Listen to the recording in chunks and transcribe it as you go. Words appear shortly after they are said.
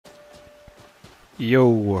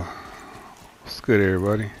Yo, what's good,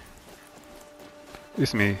 everybody?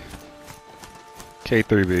 It's me,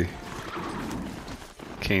 K3B,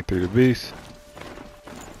 King through the Beast,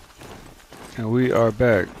 and we are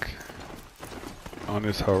back on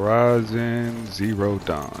this Horizon Zero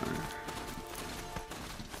Dawn.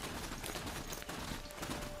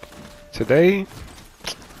 Today,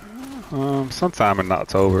 sometime in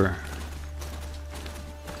October.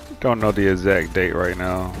 Don't know the exact date right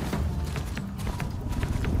now.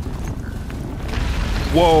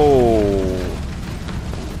 Whoa!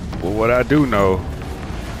 Well, what I do know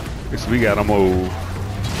is we gotta move.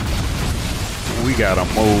 We gotta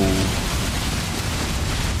move.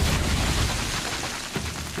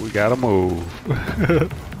 We gotta move.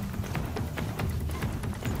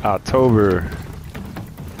 October,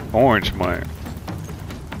 orange month.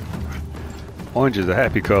 Orange is a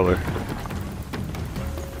happy color.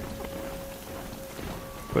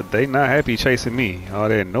 But they not happy chasing me. All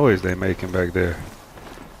that noise they making back there.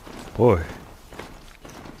 Boy.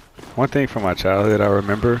 One thing from my childhood I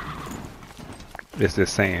remember is this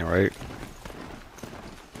saying, right?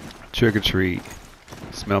 Trick or treat,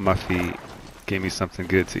 smell my feet, give me something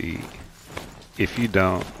good to eat. If you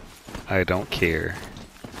don't, I don't care.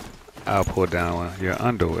 I'll pull down your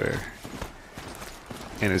underwear.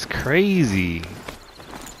 And it's crazy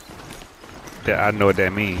that I know what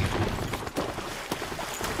that means.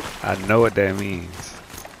 I know what that means.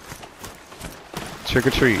 Trick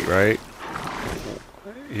or treat, right?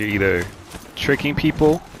 You're either tricking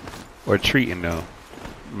people or treating them.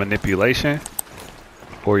 Manipulation,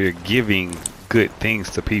 or you're giving good things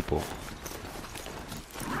to people.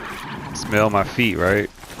 Smell my feet, right?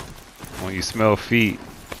 When you smell feet,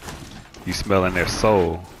 you smell in their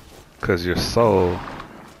soul. Cause your soul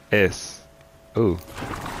is, ooh,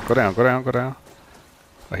 go down, go down, go down.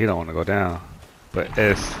 Oh, he don't want to go down. But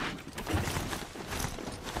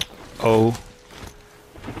SOLE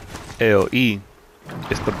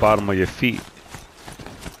is the bottom of your feet,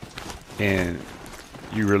 and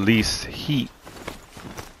you release heat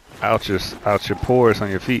out your pores on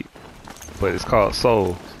your feet, but it's called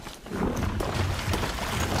soul.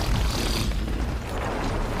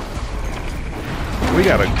 We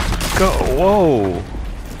gotta go. Whoa.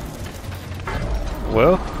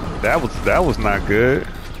 Well, that was not good.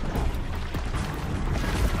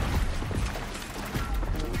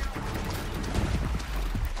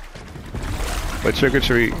 But trick or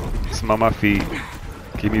treat, smell my feet,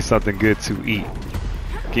 give me something good to eat.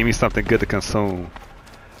 Give me something good to consume.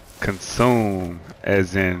 Consume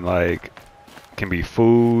as in like, can be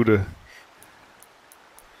food.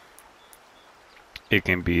 It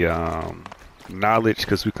can be knowledge,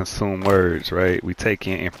 because we consume words, right? We take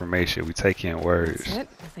in information, we take in words. That's it,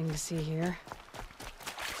 nothing to see here.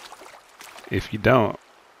 If you don't,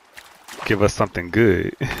 give us something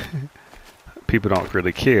good. People don't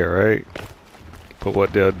really care, right? But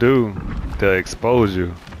what they'll do, they'll expose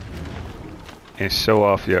you and show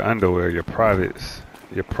off your underwear, your privates,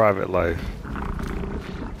 your private life.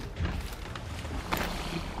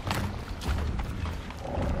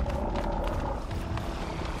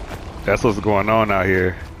 That's what's going on out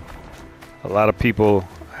here. A lot of people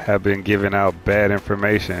have been giving out bad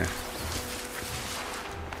information.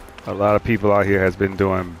 A lot of people out here has been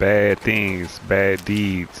doing bad things, bad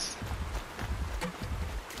deeds.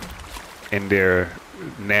 In their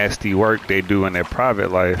nasty work they do in their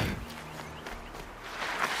private life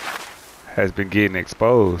has been getting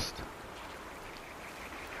exposed.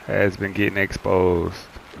 Has been getting exposed.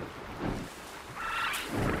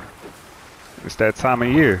 It's that time of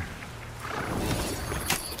year.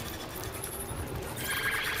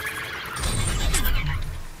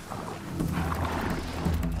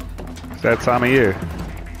 It's that time of year.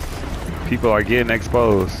 People are getting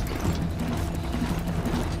exposed.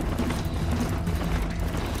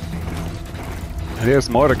 There's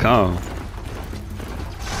more to come,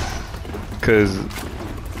 cause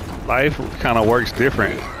life kind of works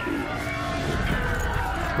different.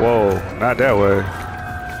 Whoa, not that way.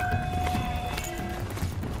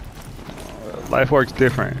 Life works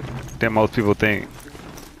different than most people think.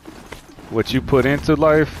 What you put into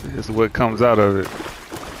life is what comes out of it.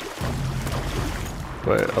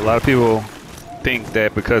 But a lot of people think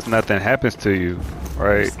that because nothing happens to you,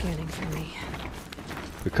 right? Scanning for me.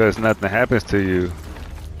 Because nothing happens to you,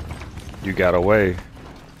 you got away.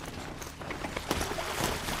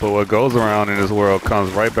 But what goes around in this world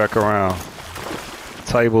comes right back around.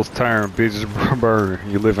 Tables turn, bitches burn,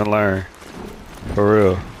 you live and learn. For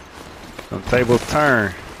real. Them tables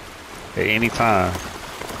turn at any time.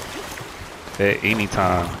 At any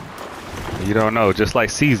time. You don't know. Just like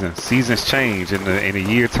seasons. Seasons change and the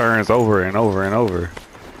year turns over and over and over.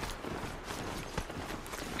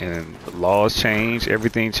 And laws change.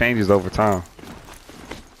 Everything changes over time.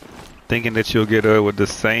 Thinking that you'll get away with the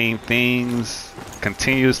same things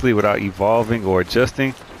continuously without evolving or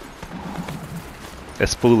adjusting,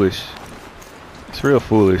 that's foolish. It's real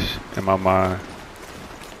foolish in my mind.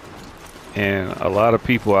 And a lot of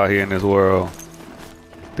people out here in this world,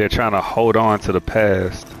 they're trying to hold on to the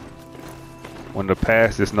past when the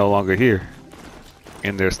past is no longer here.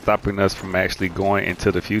 And they're stopping us from actually going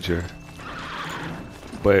into the future.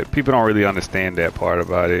 But people don't really understand that part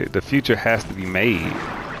about it. The future has to be made,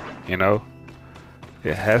 you know?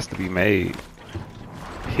 It has to be made.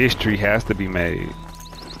 History has to be made.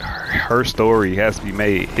 Her story has to be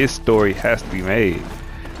made. His story has to be made.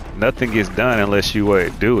 Nothing gets done unless you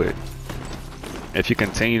do it. If you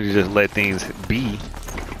continue to just let things be,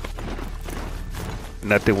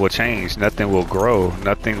 nothing will change. Nothing will grow.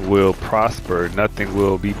 Nothing will prosper. Nothing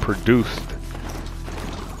will be produced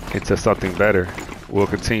into something better. We'll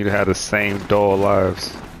continue to have the same dull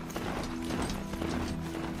lives.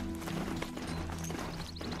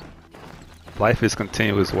 Life is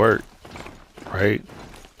continuous work, right?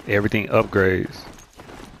 Everything upgrades.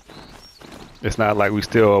 It's not like we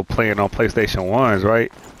still playing on PlayStation 1s,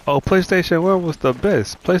 right? Oh, PlayStation 1 was the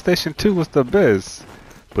best. PlayStation 2 was the best.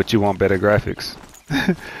 But you want better graphics.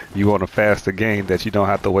 You want a faster game that you don't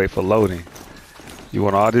have to wait for loading. You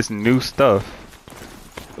want all this new stuff,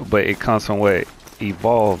 but it comes from what?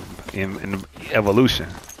 Evolve in evolution.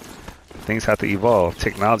 Things have to evolve.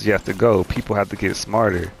 Technology has to go. People have to get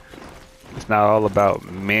smarter. It's not all about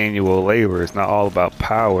manual labor. It's not all about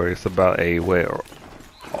power. It's about a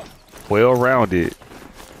well-rounded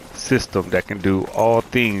system that can do all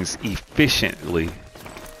things efficiently.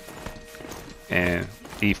 And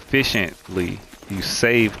efficiently, you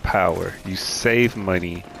save power. You save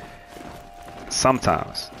money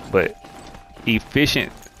sometimes. But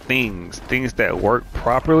efficient things that work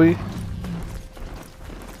properly,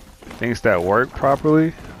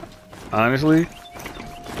 honestly,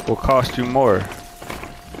 will cost you more.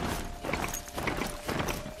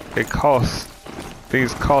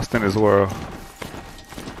 Things cost in this world.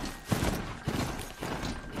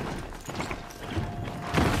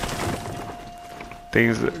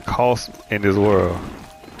 Things that cost in this world.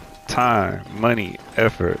 Time, money,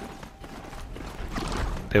 effort.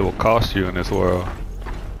 They will cost you in this world.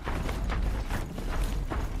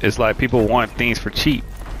 It's like people want things for cheap.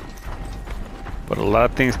 But a lot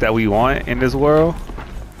of things that we want in this world,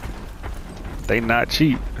 they not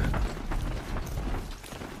cheap.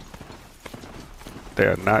 They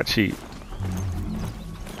are not cheap.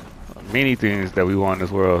 Many things that we want in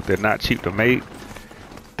this world, they're not cheap to make.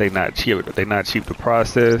 They not cheap to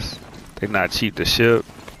process. They not cheap to ship.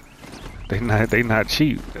 They not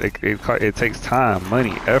cheap. It takes time,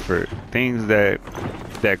 money, effort, things that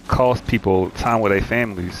cost people time with their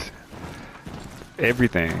families,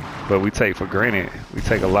 everything. But we take for granted. We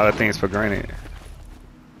take a lot of things for granted.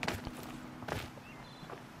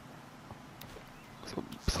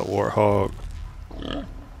 It's a warthog.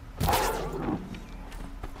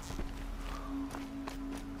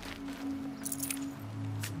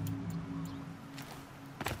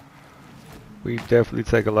 We definitely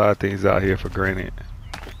take a lot of things out here for granted.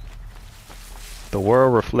 The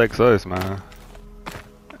world reflects us, man.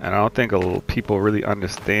 And I don't think people really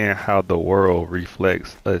understand how the world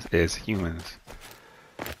reflects us as humans.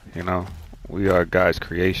 You know, we are God's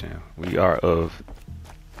creation. We are of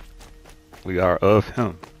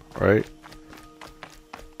Him, right?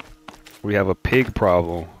 We have a pig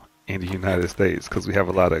problem in the United States because we have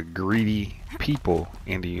a lot of greedy people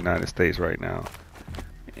in the United States right now.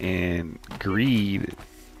 And greed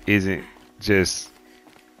isn't just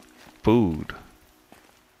food.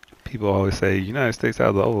 People always say United States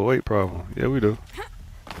has the overweight problem. Yeah, we do.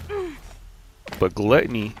 But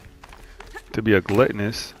gluttony, to be a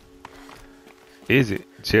gluttonous, isn't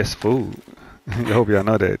just food. I hope y'all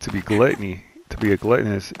know that. To be a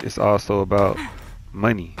gluttonous, it's also about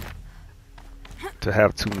money. To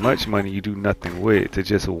have too much money you do nothing with. To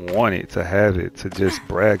just want it, to have it, to just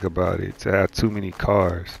brag about it. To have too many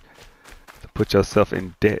cars. To put yourself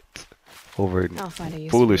in debt over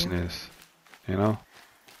foolishness. You know?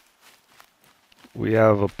 We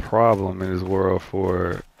have a problem in this world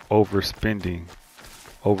for overspending,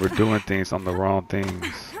 overdoing things on the wrong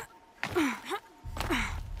things.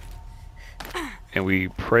 And we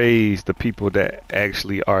praise the people that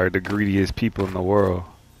actually are the greediest people in the world.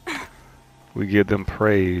 We give them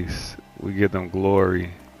praise. We give them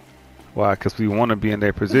glory. Why? Because we want to be in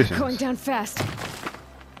their positions. Going down fast.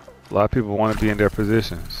 A lot of people want to be in their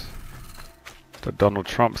positions. The Donald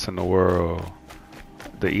Trumps in the world.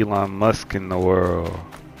 The Elon Musk in the world.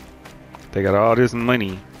 They got all this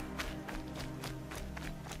money.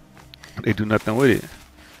 They do nothing with it.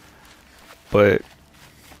 But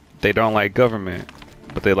they don't like government.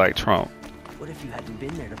 But they like Trump. What if you hadn't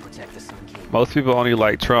been there to protect the Sun King? Most people only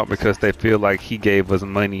like Trump because they feel like he gave us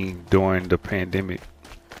money during the pandemic.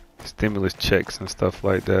 Stimulus checks and stuff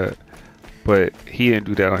like that. But he didn't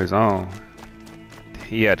do that on his own.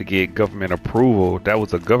 He had to get government approval. That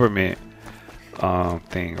was a government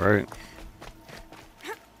thing, right?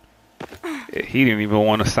 He didn't even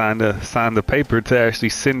want to sign the paper to actually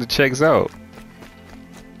send the checks out.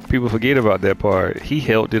 People forget about that part. He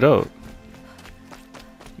held it up.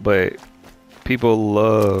 But people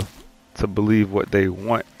love to believe what they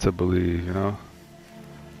want to believe, you know?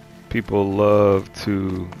 People love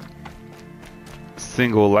to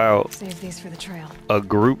single out Save these for the trail. a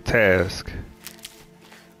group task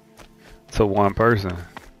to one person.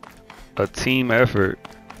 A team effort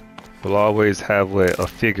will always have a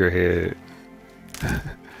figurehead.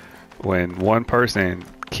 When one person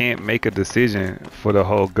can't make a decision for the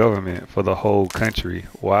whole government, for the whole country.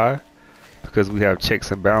 Why? Because we have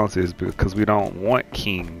checks and balances, because we don't want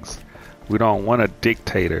kings. We don't want a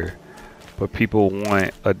dictator. But people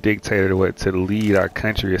want a dictator to lead our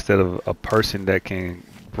country instead of a person that can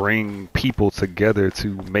bring people together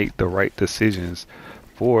to make the right decisions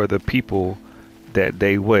for the people that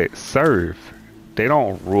they serve. They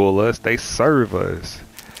don't rule us, they serve us.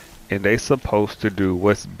 And they supposed to do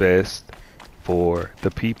what's best for the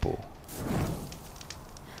people.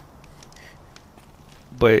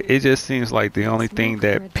 But it just seems like the only thing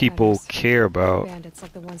that people care about Bandits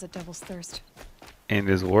like the ones at Devil's Thirst. in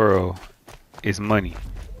this world is money.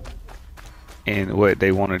 And what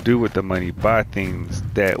they want to do with the money, buy things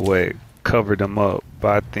that would cover them up,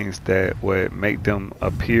 buy things that would make them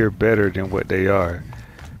appear better than what they are.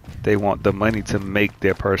 They want the money to make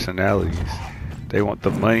their personalities. They want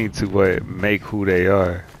the money to make who they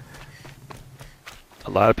are. A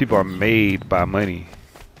lot of people are made by money.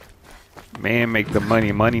 Man make the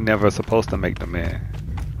money. Money never supposed to make the man.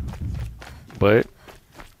 But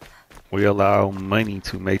we allow money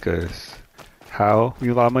to make us. How we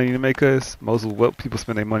allow money to make us? Most of what people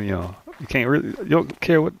spend their money on. You don't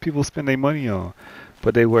care what people spend their money on.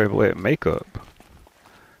 But they wear makeup.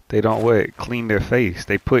 They don't clean their face.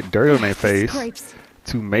 They put dirt on their face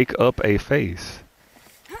to make up a face.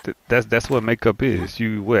 That's what makeup is.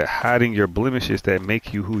 You hiding your blemishes that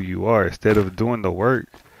make you who you are instead of doing the work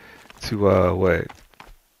to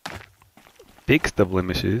fix the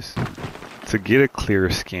blemishes, to get a clearer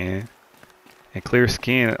skin. And clear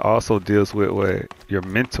skin also deals with your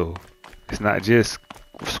mental. It's not just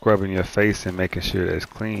scrubbing your face and making sure that it's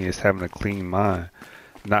clean. It's having a clean mind,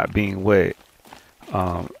 not being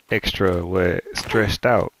extra stressed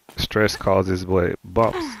out. Stress causes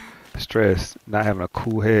bumps. Stress, not having a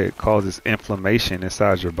cool head, causes inflammation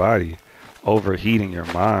inside your body, overheating your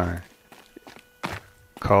mind,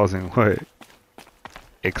 causing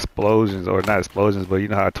explosions, or not explosions, but you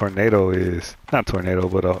know how a tornado is, not tornado,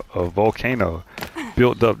 but a volcano,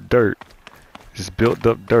 built up dirt, just built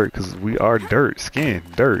up dirt, because we are dirt,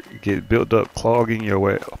 dirt, get built up, clogging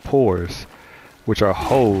your pores, which are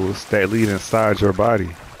holes that lead inside your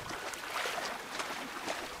body.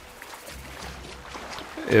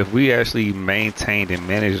 If we actually maintained and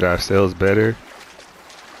managed ourselves better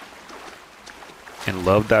and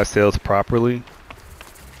loved ourselves properly,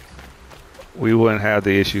 we wouldn't have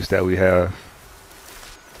the issues that we have.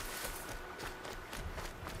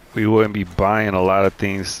 We wouldn't be buying a lot of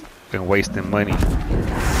things and wasting money.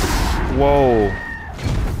 Whoa.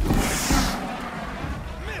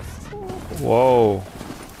 Whoa.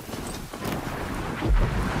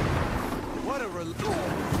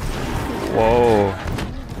 Whoa.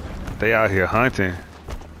 They out here hunting.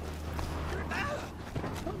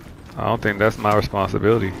 I don't think that's my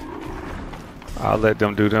responsibility. I'll let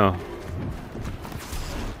them do them.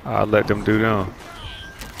 I'll let them do them.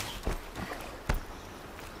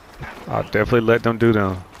 I'll definitely let them do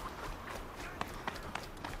them.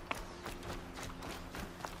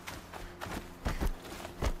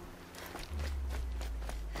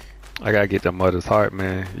 I gotta get the mother's heart,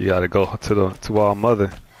 man. You gotta go to our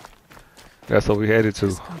mother. That's what we headed to.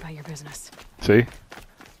 Just go about your business. See?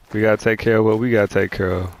 We gotta take care of what we gotta take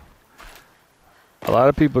care of. A lot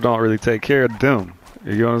of people don't really take care of them.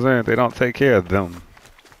 You know what I'm saying? They don't take care of them.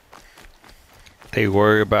 They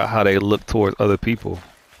worry about how they look towards other people.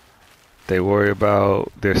 They worry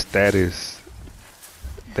about their status.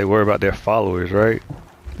 They worry about their followers, right?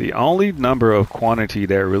 The only number of quantity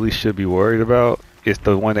that really should be worried about is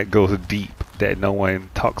the one that goes deep, that no one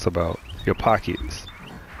talks about. Your pockets.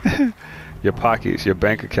 Your pockets, your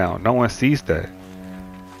bank account. No one sees that.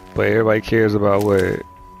 But everybody cares about what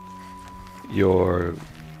your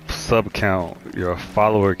sub count, your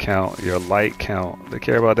follower count, your like count. They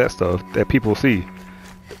care about that stuff that people see.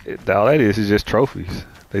 All that is just trophies.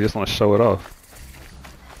 They just want to show it off.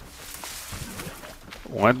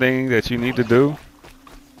 One thing that you need to do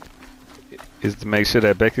is to make sure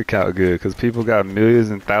that bank account good, because people got millions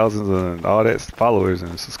and thousands and all that followers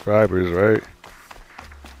and subscribers, right?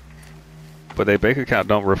 But their bank account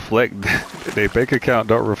don't reflect their bank account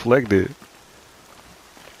don't reflect it.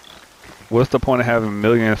 What's the point of having a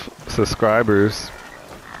million subscribers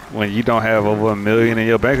when you don't have over 1 million in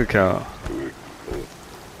your bank account?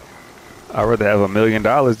 I'd rather have $1 million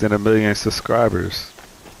than 1 million subscribers.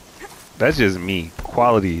 That's just me.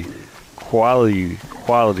 Quality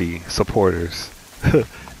supporters,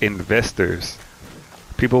 investors.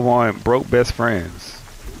 People want broke best friends.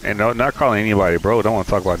 And not calling anybody broke. Don't want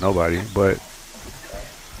to talk about nobody. But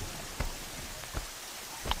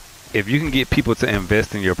if you can get people to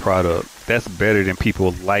invest in your product, that's better than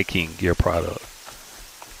people liking your product.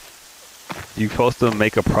 You're supposed to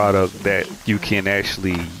make a product that you can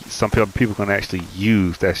actually, some people can actually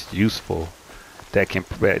use, that's useful, that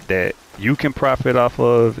you can profit off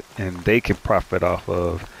of and they can profit off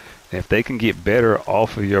of. And if they can get better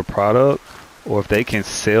off of your product, or if they can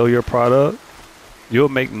sell your product, you'll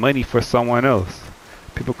make money for someone else.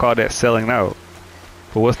 People call that selling out.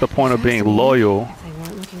 But what's the point of being loyal? They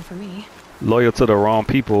weren't looking for me. Loyal to the wrong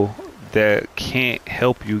people that can't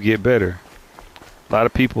help you get better. A lot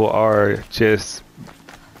of people are just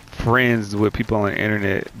friends with people on the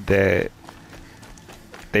internet that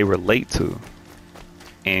they relate to.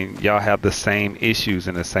 And y'all have the same issues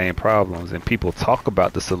and the same problems. And people talk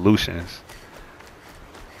about the solutions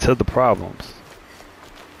to the problems.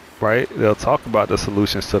 Right? They'll talk about the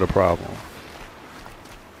solutions to the problem.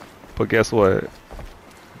 But guess what?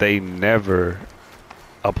 They never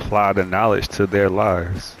apply the knowledge to their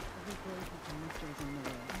lives.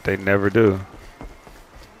 They never do.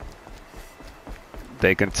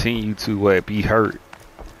 They continue to be hurt,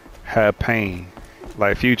 have pain.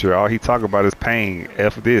 Like Future, all he talk about is pain.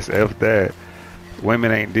 F this, F that.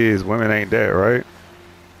 Women ain't this, women ain't that, right?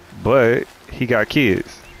 But he got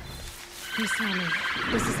kids. You saw me.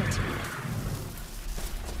 This is it.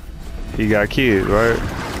 He got kids, right?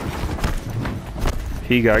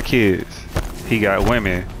 He got kids. He got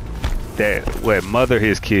women that mother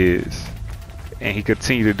his kids, and he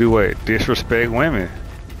continue to do what? Disrespect women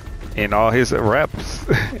in all his raps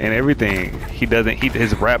and everything.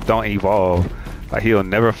 His rap don't evolve. Like, he'll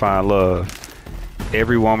never find love.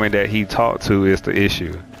 Every woman that he talked to is the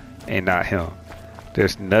issue and not him.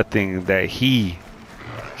 There's nothing that he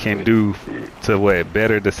can do to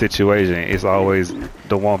better the situation. It's always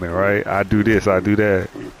the woman, right? I do this, I do that.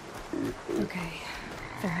 Okay,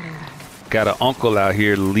 they're heading back. Got an uncle out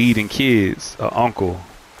here leading kids. An uncle,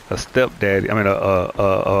 a stepdaddy. I mean,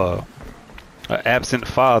 a absent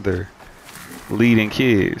father leading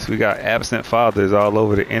kids. We got absent fathers all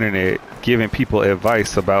over the internet giving people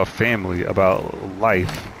advice about family, about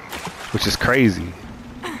life, which is crazy.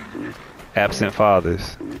 Absent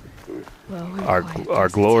fathers are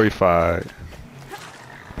glorified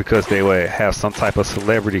because they would have some type of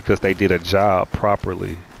celebrity because they did a job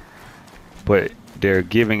properly. But they're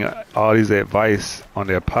giving all these advice on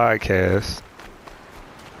their podcast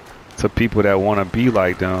to people that want to be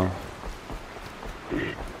like them,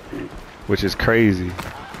 which is crazy.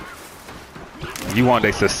 You want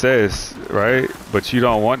their success, right? But you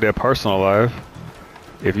don't want their personal life.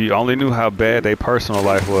 If you only knew how bad their personal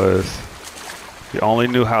life was, you only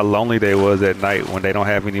knew how lonely they was at night when they don't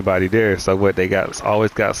have anybody there. So what, they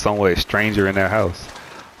always got some stranger in their house.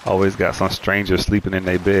 Always got some stranger sleeping in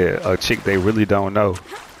their bed. A chick they really don't know.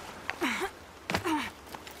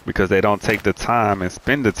 Because they don't take the time and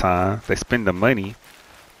spend the time. They spend the money,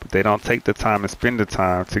 but they don't take the time and spend the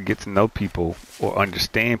time to get to know people or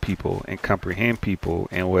understand people and comprehend people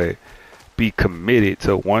and be committed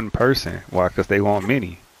to one person. Why? Because they want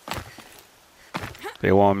many.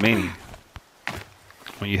 They want many.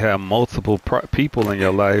 When you have multiple people in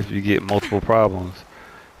your life, you get multiple problems.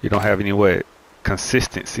 You don't have any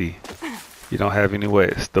consistency. You don't have any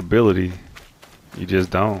stability. You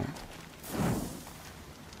just don't.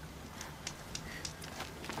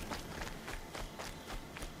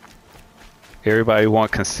 Everybody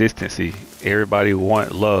want consistency. Everybody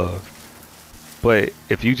want love. But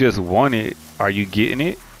if you just want it, are you getting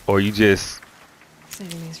it? Or you just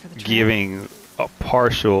giving a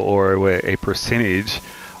partial or a percentage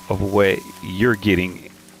of what you're getting?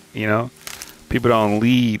 You know? People don't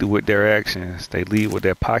lead with their actions. They lead with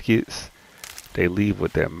their pockets They leave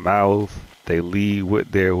with their mouth. They leave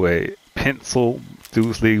with their pencil.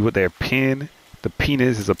 Dudes leave with their pen. The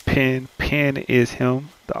penis is a pen. Pen is him,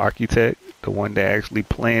 the architect, the one that actually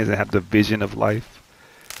plans and have the vision of life.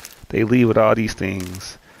 They leave with all these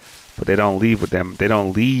things, but they don't leave with them. They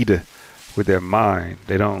don't lead with their mind.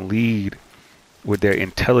 They don't lead with their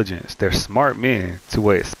intelligence. They're smart men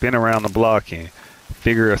to spin around the block and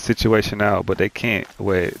figure a situation out, but they can't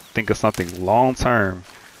think of something long term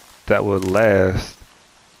that would last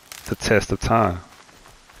the test of time.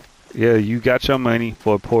 Yeah, you got your money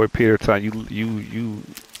for a period of time. You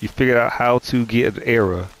figured out how to get an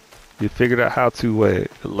era. You figured out how to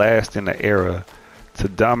last in the era, to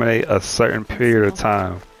dominate a certain period of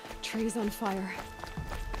time. Trees on fire.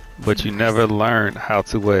 But you never learned how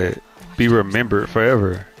to be remembered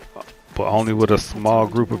forever. But only with a small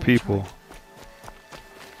group of people.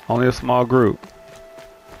 Only a small group.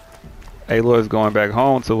 Aloy's going back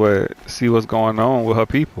home to see what's going on with her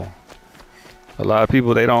people. A lot of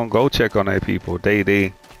people, they don't go check on their people.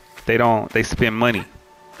 They spend money.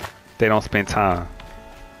 They don't spend time.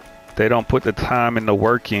 They don't put the time and the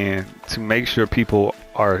work in to make sure people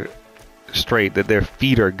are straight, that their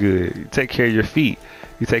feet are good. You take care of your feet.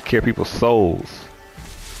 You take care of people's souls.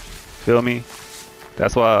 Feel me?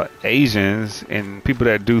 That's why Asians and people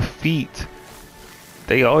that do feet,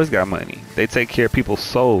 they always got money. They take care of people's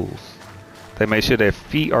souls. They make sure their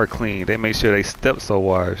feet are clean. They make sure their steps are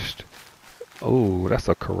washed. Oh, that's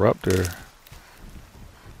a corruptor.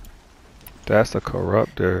 That's a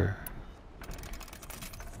corruptor.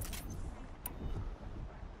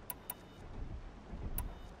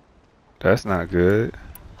 That's not good.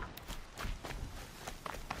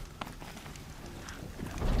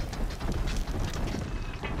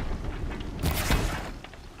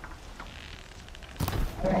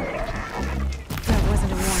 That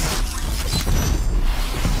wasn't a warning.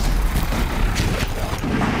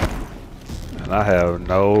 And I have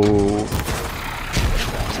no...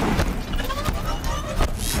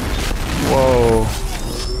 Whoa.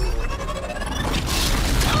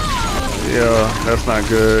 Yeah, that's not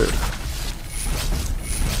good.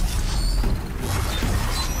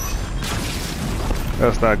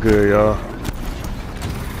 That's not good, y'all.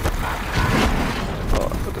 Oh,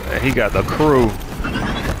 he got the crew.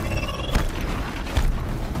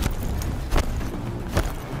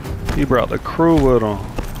 He brought the crew with him.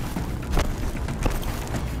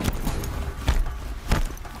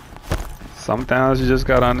 Sometimes you just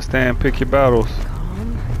gotta understand, pick your battles.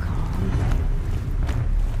 Calm.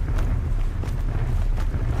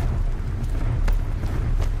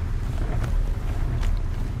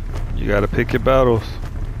 You gotta pick your battles.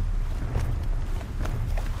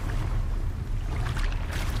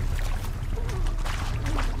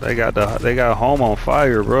 They got home on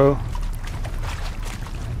fire, bro.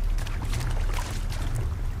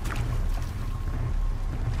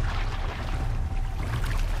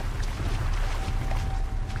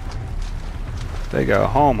 They got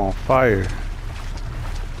home on fire.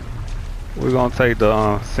 We're gonna take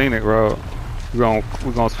the scenic route. We're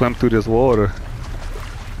gonna swim through this water.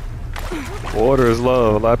 Water is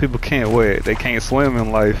love. A lot of people can't wait. They can't swim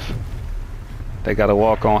in life. They gotta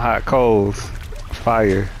walk on hot coals,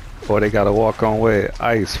 fire, or they gotta walk on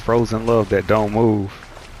ice, frozen love that don't move.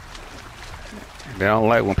 They don't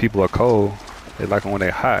like when people are cold. They like them when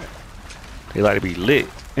they're hot. They like to be lit.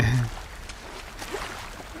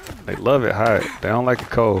 They love it hot. They don't like it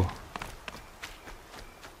cold.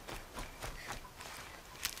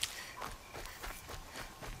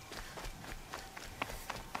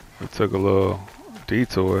 We took a little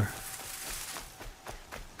detour.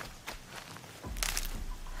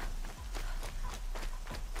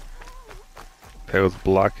 They was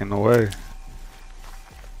blocking the way.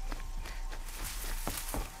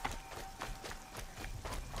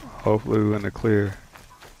 Hopefully we're in the clear.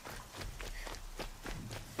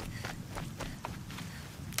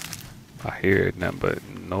 I hear nothing but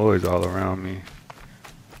noise all around me.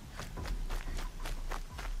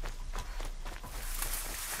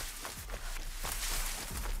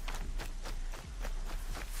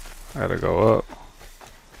 I gotta go up.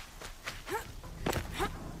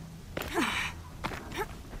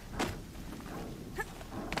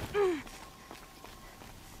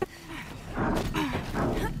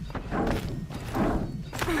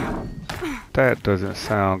 That doesn't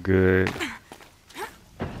sound good.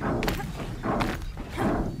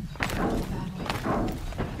 Another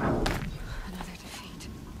defeat.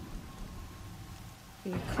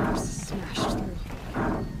 The eclipse smashed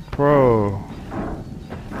through. Bro.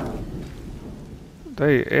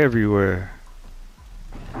 They everywhere.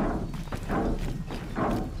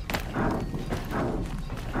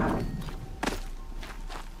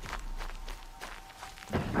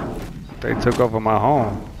 They took over my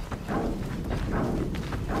home.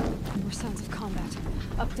 More sounds of combat.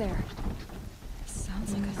 Up there.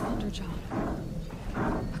 Sounds like a thunderjaw.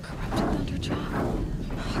 A corrupted thunderjaw.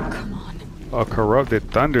 Oh, come on. A corrupted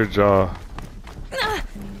thunderjaw.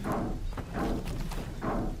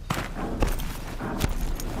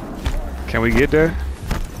 Can we get there?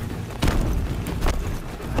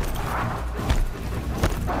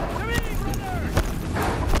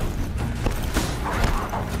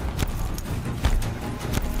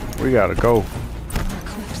 We gotta go.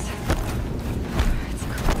 Eclipse. It's a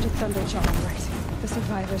corrupted thunderjaw, all right. The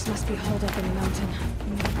survivors must be holed up in the mountain.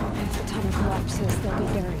 If the tunnel collapses, they'll be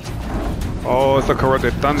buried. Oh, it's a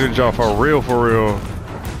corrupted thunderjaw for real, for real.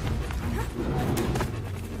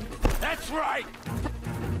 That's right.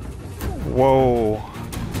 Whoa.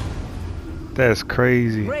 That's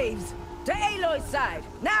crazy. Braves, to Aloy's side,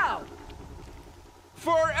 now!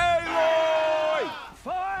 For Aloy!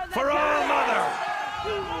 For our mother!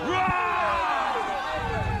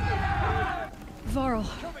 Varl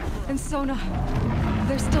and Sona,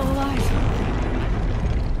 they're still alive.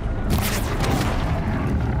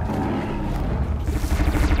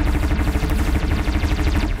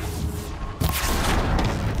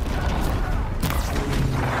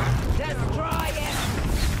 Destroy it!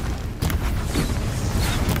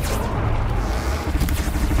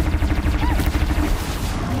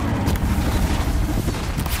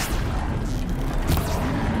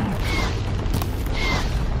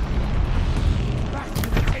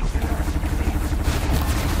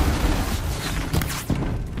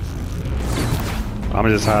 I'm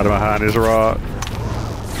just hiding behind this rock.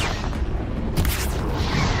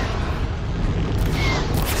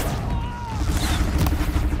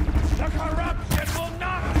 The corruption will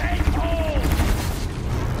not take hold!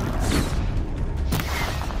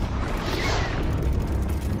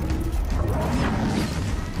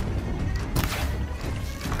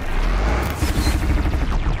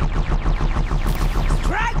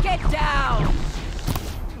 Strike it down!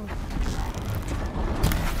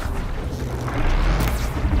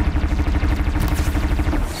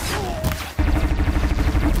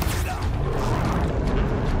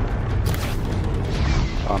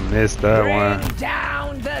 I missed that Bring one.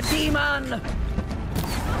 down the demon!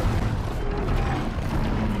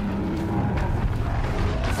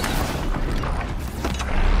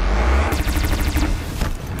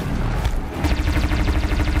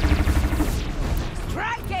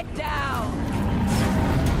 Strike it down!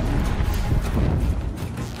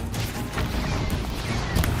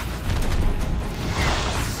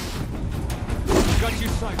 Got you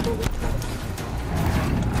sighted.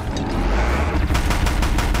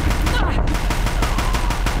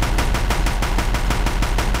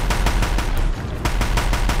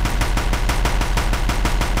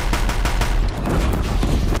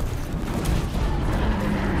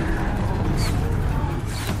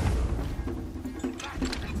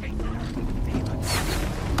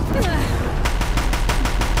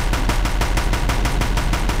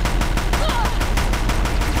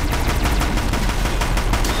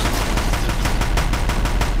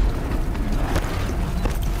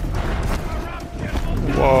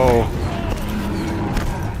 Whoa.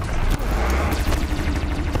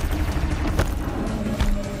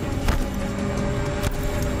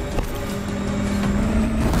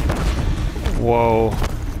 Whoa.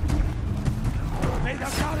 May the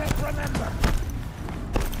goddess remember!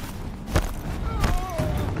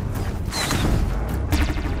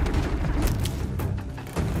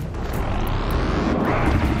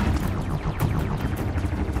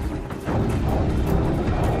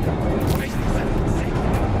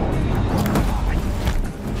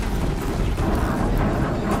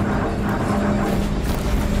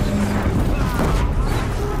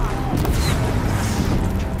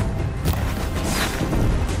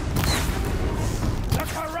 The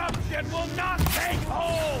corruption will not take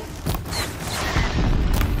hold!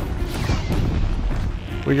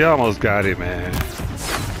 We almost got it, man.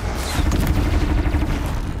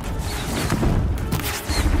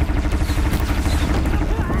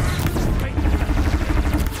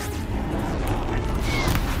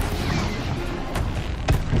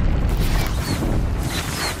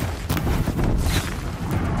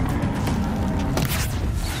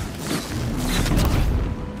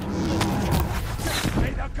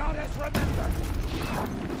 May the goddess remember!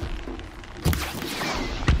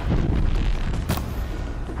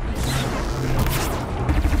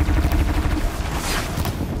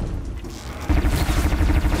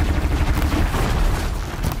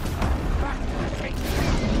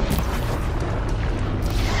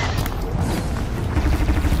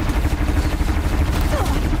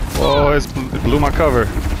 Oh, it blew my cover.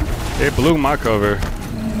 It blew my cover.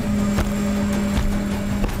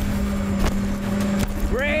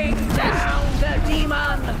 Bring down the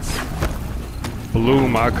demon! Blew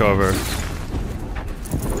my cover.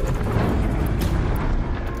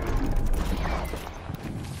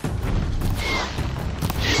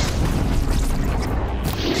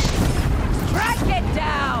 Track it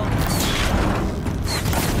down!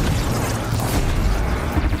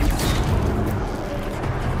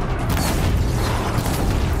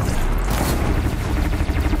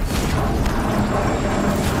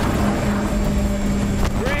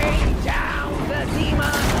 Bring down the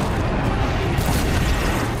demon!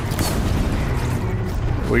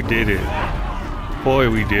 We did it. Boy,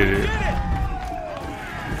 we did it.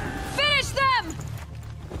 Finish them!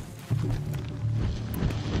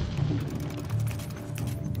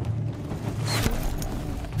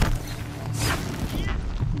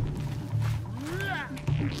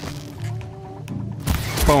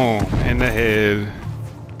 Boom, in the head.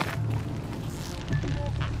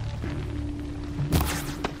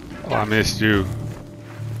 Oh, I missed you.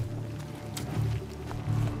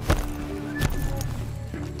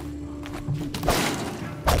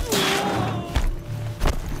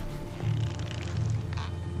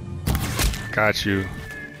 Got you.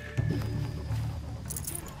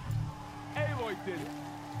 Aloy did it.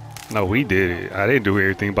 No, we did it. I didn't do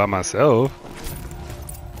everything by myself.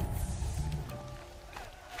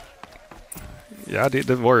 Yeah, I did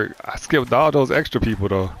the work. I skipped all those extra people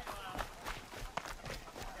though.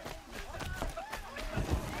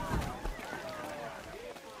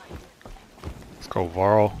 Let's go,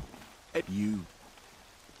 Varl. You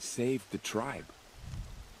saved the tribe.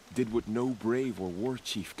 Did what no brave or war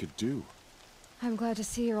chief could do. I'm glad to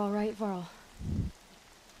see you're all right, Varl.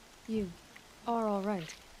 You are all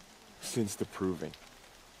right. Since the proving.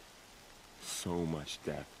 So much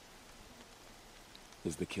death.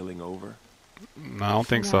 Is the killing over? No, I don't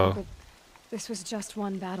think No, so. but this was just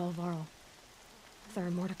one battle, Varl. There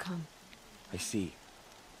are more to come. I see.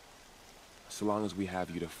 So long as we have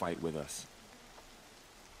you to fight with us,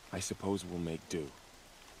 I suppose we'll make do.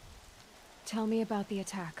 Tell me about the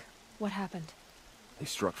attack. What happened? They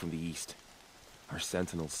struck from the east. Our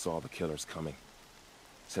sentinels saw the killers coming.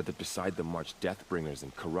 Said that beside them marched Deathbringers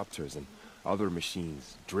and Corruptors and other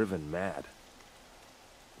machines, driven mad.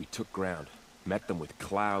 We took ground, met them with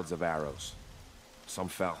clouds of arrows. Some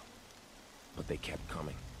fell, but they kept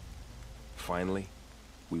coming. Finally,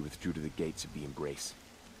 we withdrew to the gates of the Embrace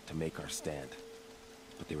to make our stand.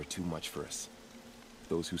 But they were too much for us.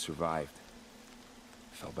 Those who survived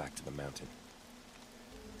fell back to the mountain.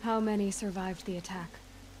 How many survived the attack?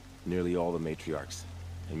 Nearly all the matriarchs,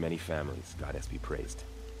 and many families, goddess be praised.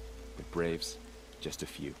 But braves, just a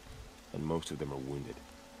few, and most of them are wounded.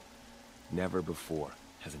 Never before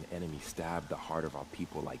has an enemy stabbed the heart of our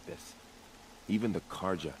people like this. Even the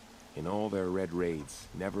Karja, in all their red raids,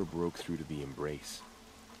 never broke through to the Embrace.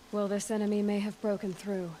 Well, this enemy may have broken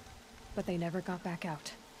through, but they never got back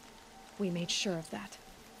out. We made sure of that.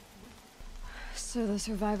 So the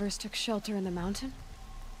survivors took shelter in the mountain?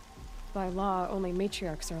 By law, only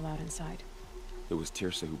matriarchs are allowed inside. It was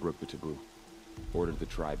Tirsa who broke the taboo, ordered the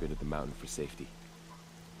tribe into the mountain for safety.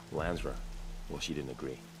 Lansra, well, she didn't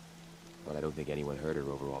agree. But I don't think anyone heard her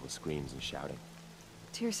over all the screams and shouting.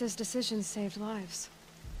 Tirsa's decisions saved lives.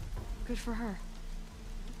 Good for her.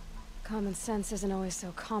 Common sense isn't always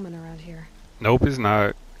so common around here. Nope, it's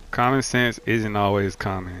not. Common sense isn't always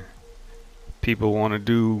common. People want to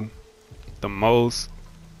do the most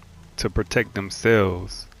to protect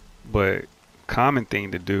themselves, but common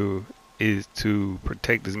thing to do is to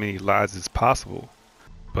protect as many lives as possible.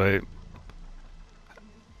 But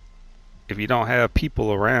if you don't have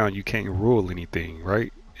people around, you can't rule anything,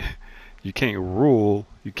 right? You can't rule,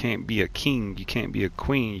 you can't be a king, you can't be a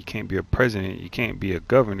queen, you can't be a president, you can't be a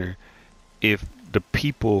governor if the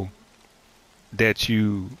people that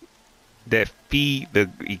feed the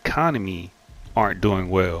economy aren't doing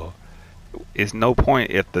well. It's no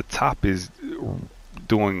point if the top is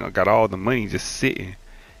got all the money just sitting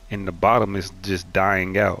and the bottom is just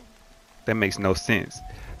dying out. That makes no sense.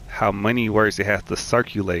 How money works, it has to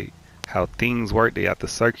circulate. How things work, they have to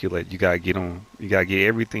circulate. You gotta get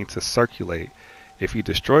everything to circulate. If you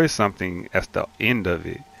destroy something, that's the end of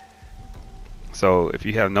it. So if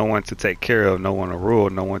you have no one to take care of, no one to rule,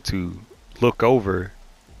 no one to look over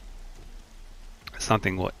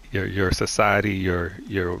something, your society, your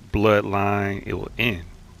bloodline, it will end.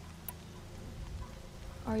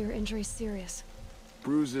 Are your injuries serious?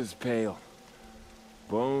 Bruises pale,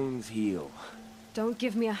 bones heal. Don't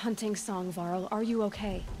give me a hunting song, Varl. Are you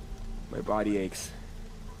okay? My body aches,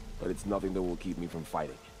 but it's nothing that will keep me from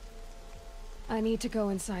fighting. I need to go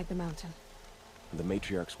inside the mountain. The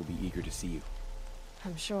matriarchs will be eager to see you.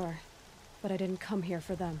 I'm sure. But I didn't come here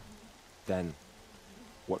for them. Then,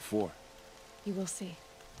 what for? You will see.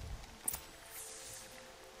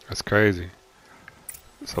 That's crazy.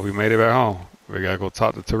 So we made it back home. We gotta go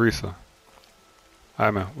talk to Teresa.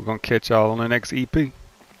 Alright man, we're gonna catch y'all on the next EP.